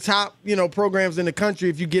one of the top programs in the country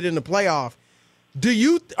if you get in the playoff.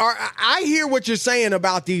 I hear what you're saying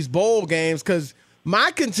about these bowl games, because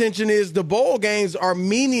my contention is the bowl games are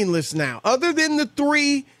meaningless now. Other than the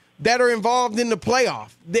 3 that are involved in the playoff,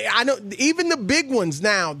 I know even the big ones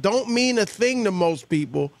now don't mean a thing to most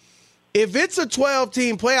people. If it's a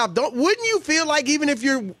 12-team playoff, wouldn't you feel like even if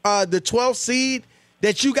you're the 12th seed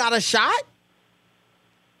that you got a shot?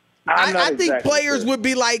 I think players would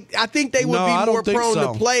be like, I think they would be more prone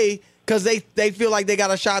to play because they feel like they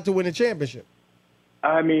got a shot to win a championship.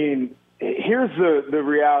 I mean, here's the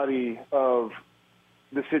reality of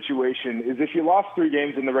the situation is if you lost 3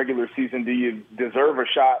 games in the regular season, do you deserve a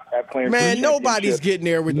shot at playing for a championship? Nobody's getting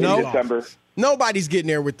there with 3 losses. Nobody's getting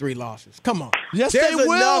there with 3 losses. Come on. Yes, they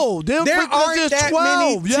will. There aren't that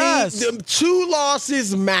 12. Many teams. 2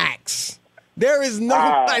 losses max. There is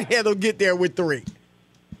nobody that'll get there with 3.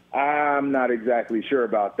 I'm not exactly sure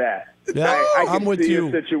about that. Yeah, I can I'm with see you.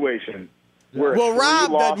 a situation. Well,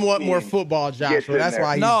 Rob doesn't want more football, Joshua. That's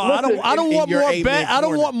why. I don't want more bad. I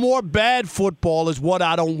don't want more bad football. Is what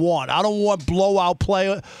I don't want. I don't want blowout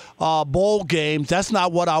bowl games. That's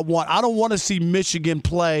not what I want. I don't want to see Michigan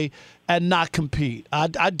play and not compete. I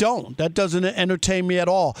don't. That doesn't entertain me at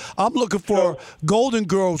all. I'm looking for Golden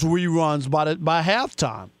Girls reruns by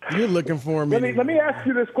halftime. You're looking for me. Let me ask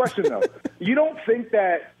you this question though. You don't think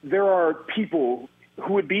that there are people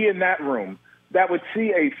who would be in that room that would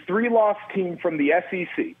see a 3-loss team from the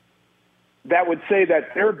SEC that would say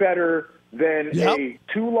that they're better than a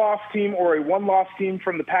 2-loss team or a 1-loss team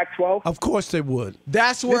from the Pac-12? Of course they would.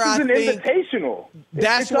 That's where I think this is an invitational.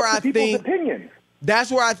 That's where I think opinions. That's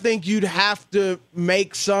where I think you'd have to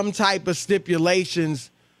make some type of stipulations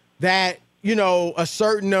that a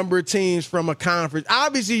certain number of teams from a conference.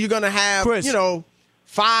 Obviously, you're going to have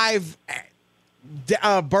 5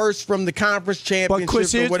 bursts from the conference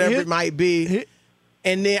championship or whatever it might be.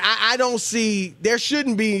 And then I don't see – there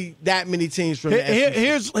shouldn't be that many teams from the SEC.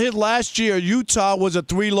 Here's last year, Utah was a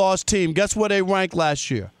 3-loss team. Guess where they ranked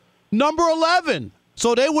last year? Number 11.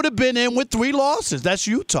 So they would have been in with 3 losses. That's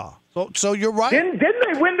Utah. So you're right. Didn't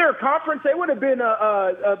they win their conference? They would have been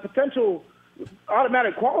a potential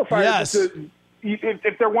automatic qualifier. Yes.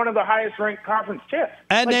 if they're one of the highest ranked conference champs.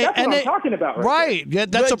 And that's what I'm talking about. Right. Yeah,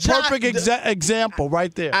 that's a perfect example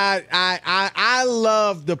right there. I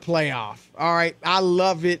love the playoff. All right. I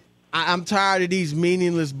love it. I'm tired of these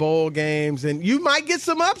meaningless bowl games, and you might get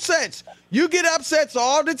some upsets. You get upsets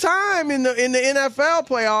all the time in the NFL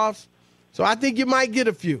playoffs, so I think you might get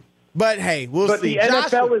a few. But hey, we'll see. But the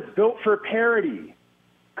NFL is built for parity.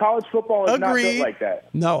 College football is not built like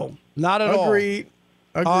that. No, not at all. Agreed.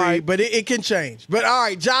 Right. But it can change. But all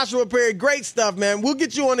right, Joshua Perry, great stuff, man. We'll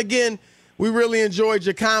get you on again. We really enjoyed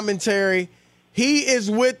your commentary. He is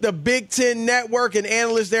with the Big Ten Network and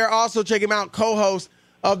analyst there. Also check him out, co-host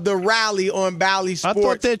of the Rally on Bally Sports. I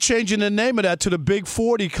thought they're changing the name of that to the Big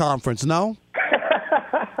 40 Conference, no?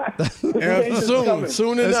 Soon enough.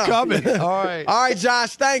 It's coming. All right,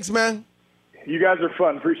 Josh, thanks, man. You guys are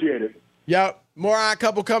fun. Appreciate it. Yep. More Odd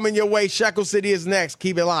Couple coming your way. Shekel City is next.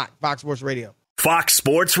 Keep it locked. Fox Sports Radio. Fox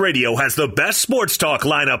Sports Radio has the best sports talk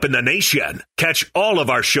lineup in the nation. Catch all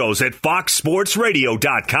of our shows at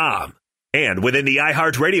foxsportsradio.com. And within the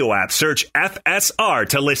iHeartRadio app, search FSR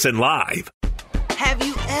to listen live. Have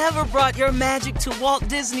you ever brought your magic to Walt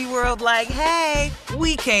Disney World like, hey,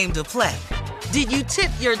 we came to play? Did you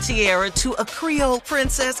tip your tiara to a Creole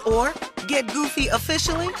princess or get goofy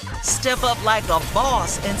officially? Step up like a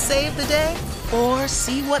boss and save the day? Or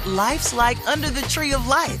see what life's like under the tree of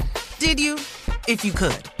life? Did you? If you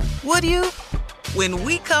could. Would you? When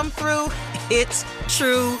we come through, it's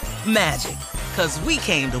true magic. 'Cause we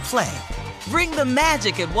came to play. Bring the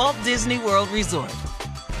magic at Walt Disney World Resort.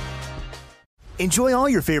 Enjoy all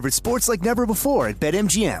your favorite sports like never before at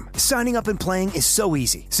BetMGM. Signing up and playing is so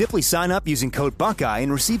easy. Simply sign up using code Buckeye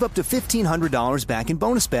and receive up to $1,500 back in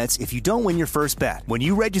bonus bets if you don't win your first bet. When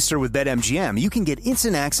you register with BetMGM, you can get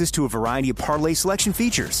instant access to a variety of parlay selection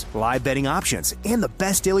features, live betting options, and the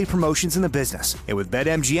best daily promotions in the business. And with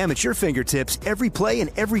BetMGM at your fingertips, every play and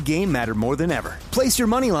every game matter more than ever. Place your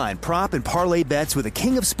moneyline, prop, and parlay bets with the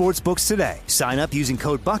king of sportsbooks today. Sign up using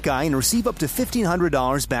code Buckeye and receive up to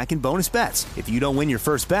 $1,500 back in bonus bets if you don't win your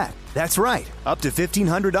first bet. That's right, up to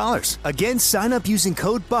 $1,500. Again, sign up using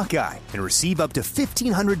code Buckeye and receive up to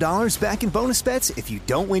 $1,500 back in bonus bets if you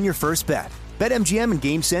don't win your first bet. BetMGM and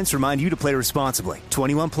GameSense remind you to play responsibly.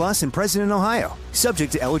 21 plus and present in Ohio.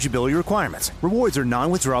 Subject to eligibility requirements. Rewards are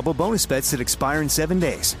non-withdrawable bonus bets that expire in 7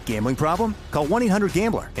 days. Gambling problem? Call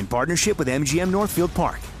 1-800-GAMBLER in partnership with MGM Northfield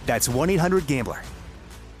Park. That's 1-800-GAMBLER.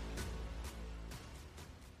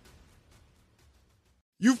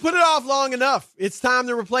 You've put it off long enough. It's time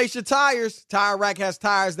to replace your tires. Tire Rack has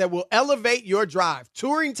tires that will elevate your drive.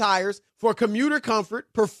 Touring tires for commuter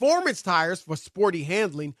comfort, performance tires for sporty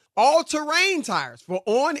handling, all-terrain tires for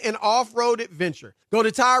on- and off-road adventure. Go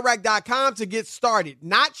to TireRack.com to get started.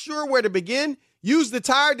 Not sure where to begin? Use the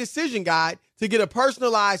Tire Decision Guide to get a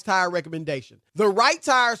personalized tire recommendation. The right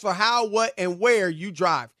tires for how, what, and where you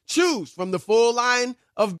drive. Choose from the full line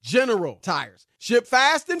of General tires. Ship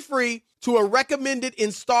fast and free to a recommended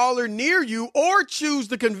installer near you, or choose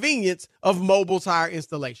the convenience of mobile tire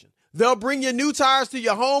installation. They'll bring your new tires to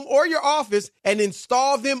your home or your office and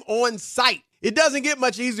install them on site. It doesn't get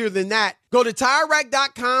much easier than that. Go to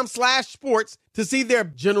TireRack.com/sports to see their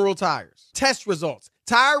General tires, test results,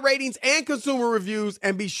 tire ratings, and consumer reviews,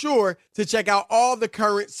 and be sure to check out all the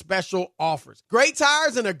current special offers. Great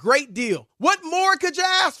tires and a great deal. What more could you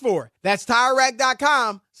ask for? That's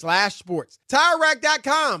TireRack.com/sports.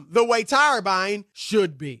 TireRack.com, the way tire buying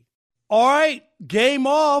should be. All right, game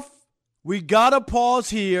off. We got to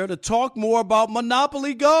pause here to talk more about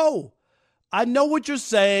Monopoly Go. I know what you're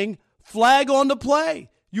saying. Flag on the play.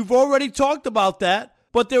 You've already talked about that,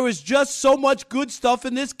 but there is just so much good stuff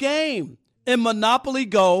in this game. In Monopoly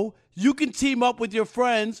Go, you can team up with your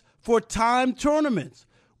friends for timed tournaments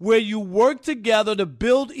where you work together to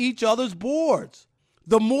build each other's boards.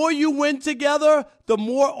 The more you win together, the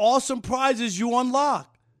more awesome prizes you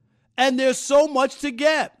unlock. And there's so much to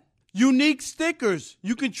get. Unique stickers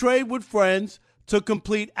you can trade with friends to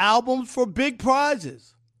complete albums for big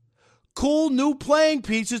prizes. Cool new playing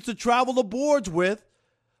pieces to travel the boards with.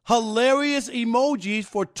 Hilarious emojis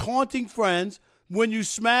for taunting friends when you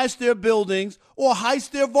smash their buildings or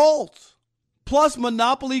heist their vaults. Plus,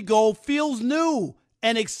 Monopoly Go feels new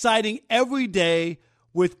and exciting every day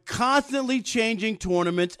with constantly changing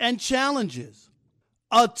tournaments and challenges.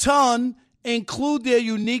 A ton include their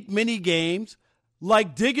unique mini games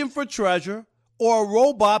like digging for treasure or a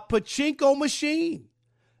robot pachinko machine.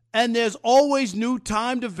 And there's always new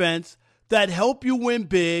timed events that help you win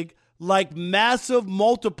big, like massive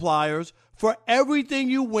multipliers for everything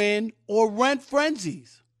you win or rent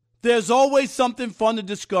frenzies. There's always something fun to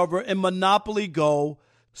discover in Monopoly Go,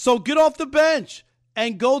 so get off the bench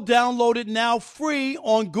and go download it now free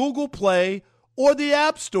on Google Play or the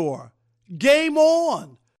App Store. Game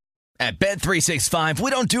on. At Bet365, we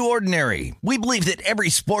don't do ordinary. We believe that every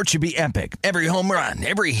sport should be epic. Every home run,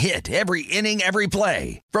 every hit, every inning, every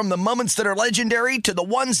play. From the moments that are legendary to the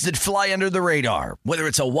ones that fly under the radar. Whether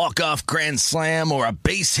it's a walk-off grand slam or a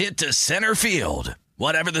base hit to center field.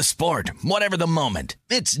 Whatever the sport, whatever the moment.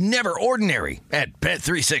 It's never ordinary at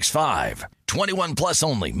Bet365. 21 plus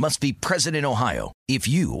only. Must be present in Ohio. If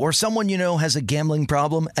you or someone you know has a gambling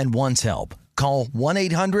problem and wants help, call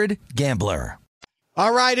 1-800-GAMBLER.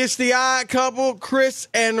 All right, it's the Odd Couple, Chris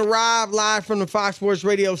and Rob, live from the Fox Sports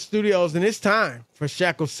Radio studios, and it's time for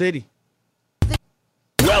Shackle City.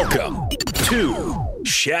 Welcome to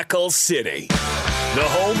Shackle City, the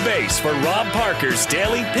home base for Rob Parker's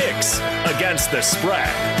daily picks against the spread.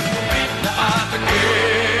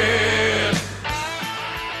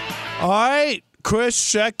 All right, Chris,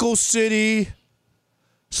 Shackle City,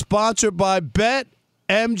 sponsored by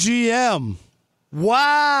BetMGM.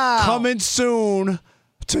 Wow. Coming soon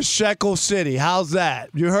to Shackle City. How's that?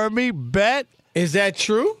 You heard me? Bet. Is that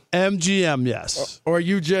true? MGM, yes. Or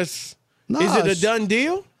you just, is it a done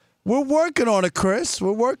deal? We're working on it, Chris.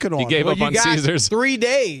 We're working on it. You gave up on Caesars. 3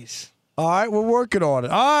 days. All right, we're working on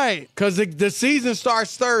it. All right. Because the season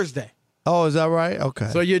starts Thursday. Oh, is that right? Okay.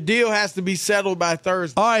 So your deal has to be settled by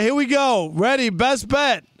Thursday. All right, here we go. Ready? Best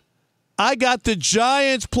bet. I got the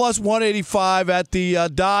Giants plus 185 at the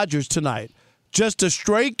Dodgers tonight. Just a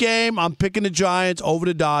straight game. I'm picking the Giants over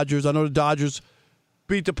the Dodgers. I know the Dodgers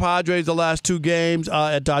beat the Padres the last 2 games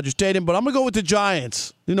at Dodger Stadium, but I'm going to go with the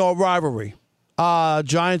Giants. You know, a rivalry.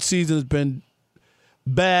 Giants season has been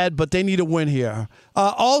bad, but they need a win here.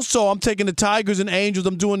 Also, I'm taking the Tigers and Angels.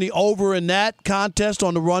 I'm doing the over in that contest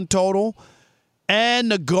on the run total. And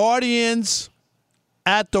the Guardians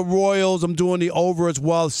at the Royals. I'm doing the over as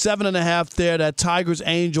well. 7.5 there. That Tigers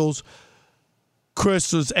Angels.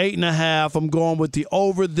 Chris was 8.5. I'm going with the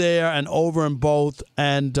over there and over in both.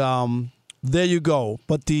 And there you go.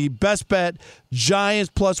 But the best bet,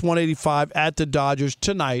 Giants plus 185 at the Dodgers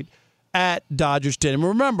tonight at Dodger Stadium.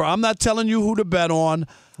 Remember, I'm not telling you who to bet on.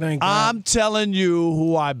 I'm telling you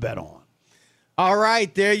who I bet on. All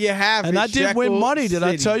right, there you have it. And I did win money. Did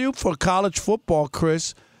I tell you? For college football,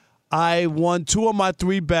 Chris, I won 2 of my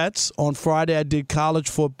 3 bets. On Friday, I did college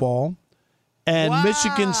football. And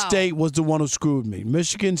Michigan State was the one who screwed me.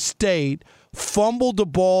 Michigan State fumbled the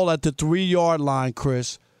ball at the 3-yard line,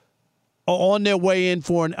 Chris, on their way in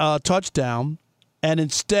for a touchdown. And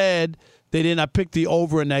instead, they didn't. I picked the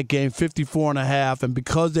over in that game, 54.5. And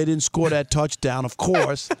because they didn't score that touchdown, of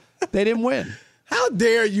course, they didn't win. How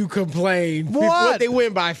dare you complain? What? They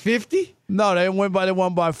win by 50? No, they won by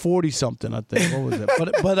 40-something, I think. What was it?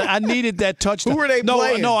 But I needed that touchdown. Who were they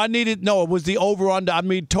playing? It was the over-under. I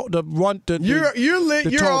mean, the run.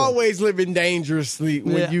 You're always living dangerously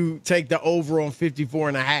when you take the over on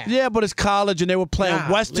 54.5. Yeah, but it's college, and they were playing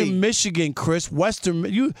Western Michigan, Chris.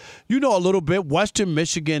 You know a little bit. Western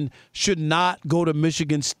Michigan should not go to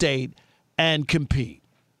Michigan State and compete.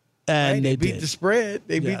 And they beat the spread.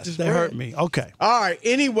 They beat the spread. They hurt me. Okay. All right.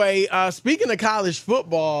 Anyway, speaking of college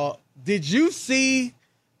football, did you see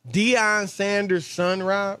Deion Sanders' son,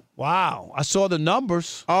 Rob? Wow. I saw the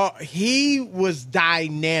numbers. He was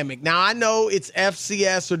dynamic. Now, I know it's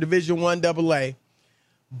FCS or Division I AA,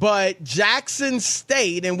 but Jackson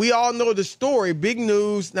State, and we all know the story, big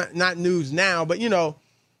news, not news now, but, you know,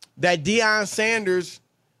 that Deion Sanders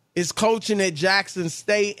is coaching at Jackson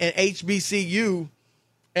State and HBCU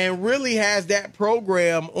and really has that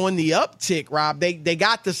program on the uptick, Rob. They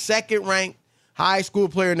got the 2nd-ranked high school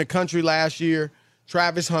player in the country last year,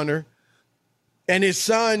 Travis Hunter, and his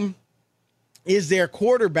son is their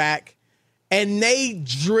quarterback, and they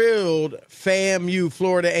drilled FAMU,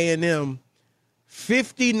 Florida A&M,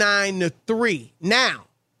 59-3. Now,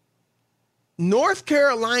 North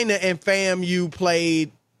Carolina and FAMU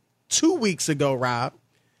played 2 weeks ago, Rob,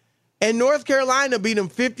 and North Carolina beat them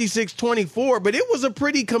 56-24, but it was a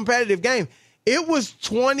pretty competitive game. It was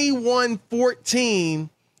 21-14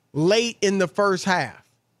 late in the first half.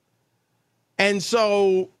 And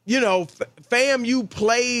so, you know, FAMU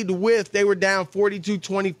played they were down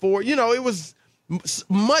 42-24. You know, it was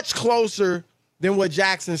much closer than what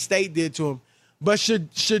Jackson State did to them. But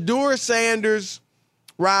Shedeur Sanders,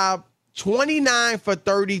 Rob, 29 for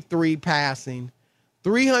 33 passing,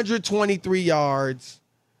 323 yards,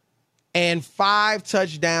 and 5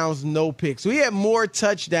 touchdowns, no picks. So he had more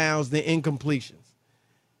touchdowns than incompletions.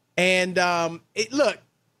 And they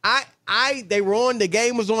were on. The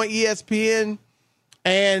game was on ESPN,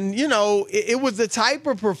 and you know it was the type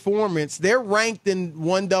of performance. They're ranked in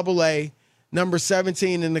 1AA. number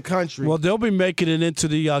 17 in the country. Well, they'll be making it into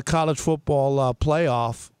the college football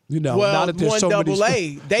playoff. Now that there's so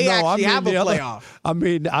many. They actually have a playoff. I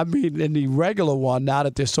mean, in the regular one, now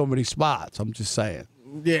that there's so many spots, I'm just saying.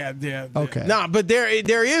 Yeah. Okay. No, but there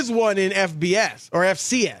is one in FBS or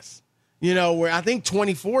FCS, where I think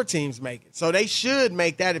 24 teams make it. So they should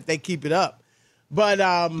make that if they keep it up. But,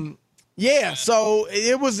 so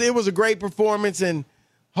it was a great performance, and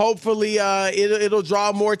hopefully it'll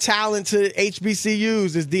draw more talent to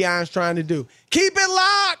HBCUs as Deion's trying to do. Keep it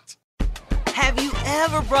locked! Have you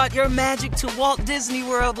ever brought your magic to Walt Disney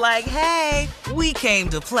World like, hey, we came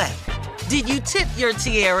to play? Did you tip your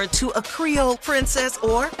tiara to a Creole princess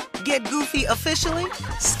or get goofy officially?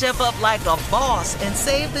 Step up like a boss and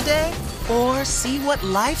save the day? Or see what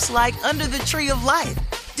life's like under the tree of life?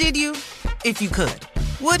 Did you? If you could.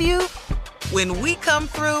 Would you? When we come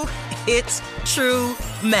through, it's true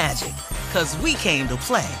magic. 'Cause we came to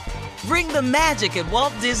play. Bring the magic at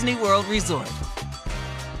Walt Disney World Resort.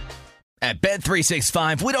 At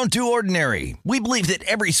Bet365, we don't do ordinary. We believe that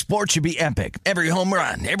every sport should be epic. Every home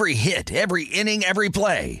run, every hit, every inning, every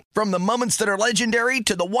play. From the moments that are legendary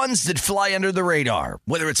to the ones that fly under the radar.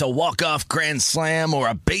 Whether it's a walk-off grand slam or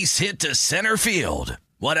a base hit to center field.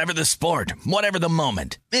 Whatever the sport, whatever the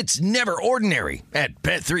moment. It's never ordinary at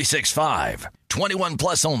Bet365. 21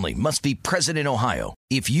 plus only. Must be present in Ohio.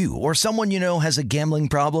 If you or someone you know has a gambling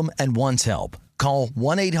problem and wants help, call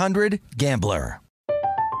 1-800-GAMBLER.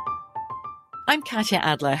 I'm Katya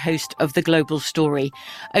Adler, host of The Global Story.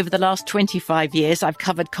 Over the last 25 years, I've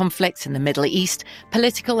covered conflicts in the Middle East,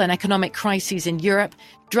 political and economic crises in Europe,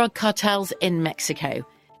 drug cartels in Mexico.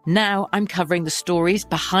 Now I'm covering the stories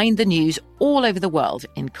behind the news all over the world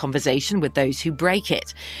in conversation with those who break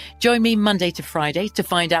it. Join me Monday to Friday to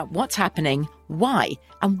find out what's happening, why,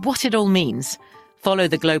 and what it all means. Follow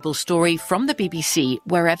The Global Story from the BBC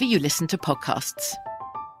wherever you listen to podcasts.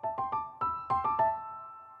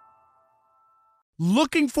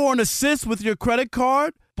 Looking for an assist with your credit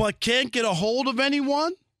card, but can't get a hold of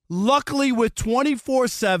anyone? Luckily, with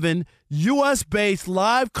 24/7 U.S.-based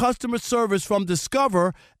live customer service from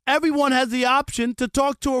Discover, everyone has the option to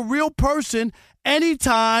talk to a real person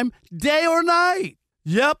anytime, day or night.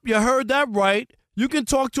 Yep, you heard that right. You can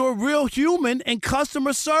talk to a real human in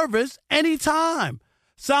customer service anytime.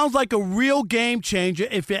 Sounds like a real game changer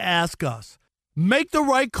if you ask us. Make the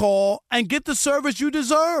right call and get the service you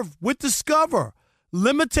deserve with Discover.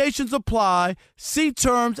 Limitations apply. See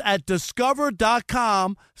terms at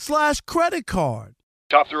discover.com/credit card.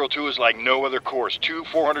 Top Thrill 2 is like no other course. 2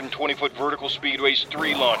 420-foot vertical speedways,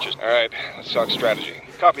 3 launches. All right, let's talk strategy.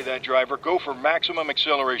 Copy that, driver. Go for maximum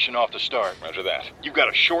acceleration off the start. Roger that. You've got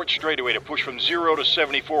a short straightaway to push from 0 to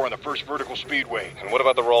 74 on the first vertical speedway. And what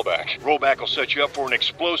about the rollback? Rollback will set you up for an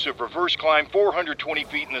explosive reverse climb 420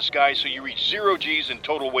 feet in the sky so you reach 0 G's in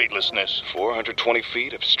total weightlessness. 420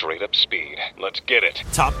 feet of straight-up speed. Let's get it.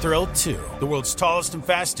 Top Thrill 2, the world's tallest and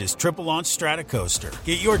fastest triple-launch strata coaster.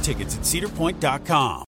 Get your tickets at cedarpoint.com.